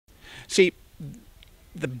See,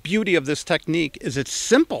 the beauty of this technique is it's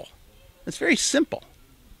simple. It's very simple.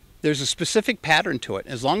 There's a specific pattern to it.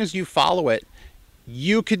 As long as you follow it,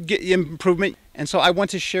 you could get improvement. And so I want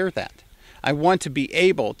to share that. I want to be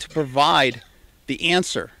able to provide the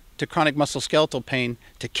answer to chronic musculoskeletal pain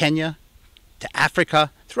to Kenya, to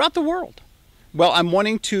Africa, throughout the world. Well, I'm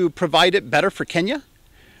wanting to provide it better for Kenya.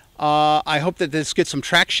 I hope that this gets some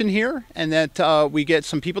traction here and that we get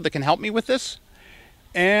some people that can help me with this.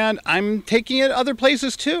 And I'm taking it other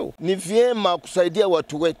places too. Ni vyema kusaidia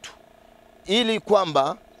watu wetu ili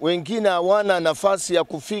kwamba wengine hawana nafasi ya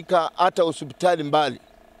kufika hata hospitali mbali,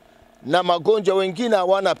 na magonjwa wengine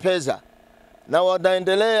hawana pesa na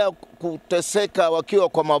wanaendelea kuteseka wakiwa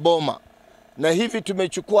kwa maboma. Na hivi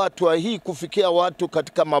tumechukua hatua hii kufikia watu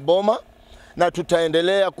katika maboma, na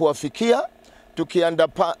tutaendelea kuwafikia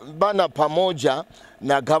tukiandamana pamoja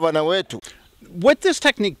na gavana wetu. What this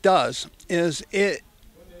technique does is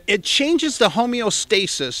it changes the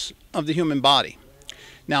homeostasis of the human body.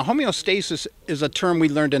 Now, homeostasis is a term we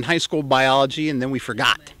learned in high school biology and then we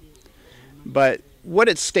forgot. But what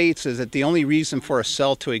it states is that the only reason for a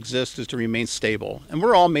cell to exist is to remain stable. And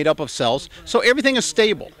we're all made up of cells, so everything is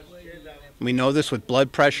stable. We know this with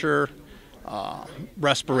blood pressure,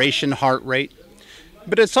 respiration, heart rate.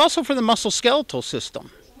 But it's also for the musculoskeletal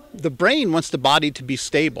system. The brain wants the body to be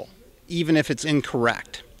stable, even if it's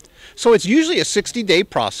incorrect. So it's usually a 60-day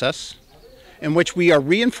process in which we are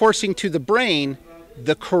reinforcing to the brain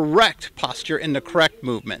the correct posture and the correct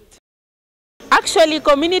movement. Actually,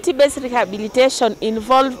 community-based rehabilitation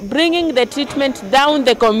involves bringing the treatment down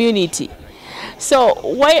the community. So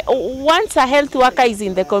once a health worker is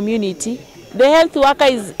in the community, the health worker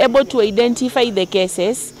is able to identify the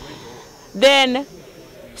cases, then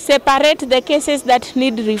separate the cases that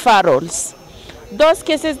need referrals. Those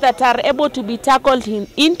cases that are able to be tackled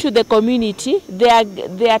into the community, they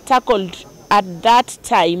are tackled at that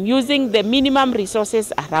time using the minimum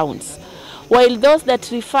resources around. While those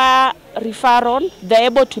that require referral, they're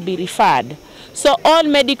able to be referred. So all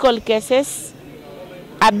medical cases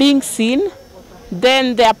are being seen,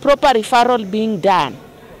 then their proper referral being done.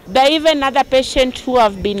 There are even other patients who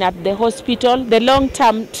have been at the hospital, the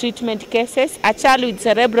long-term treatment cases, a child with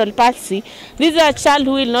cerebral palsy. This is a child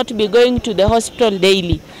who will not be going to the hospital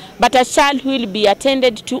daily, but a child who will be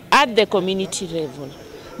attended to at the community level.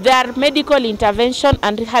 There are medical intervention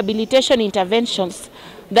and rehabilitation interventions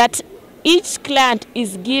that each client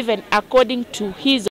is given according to his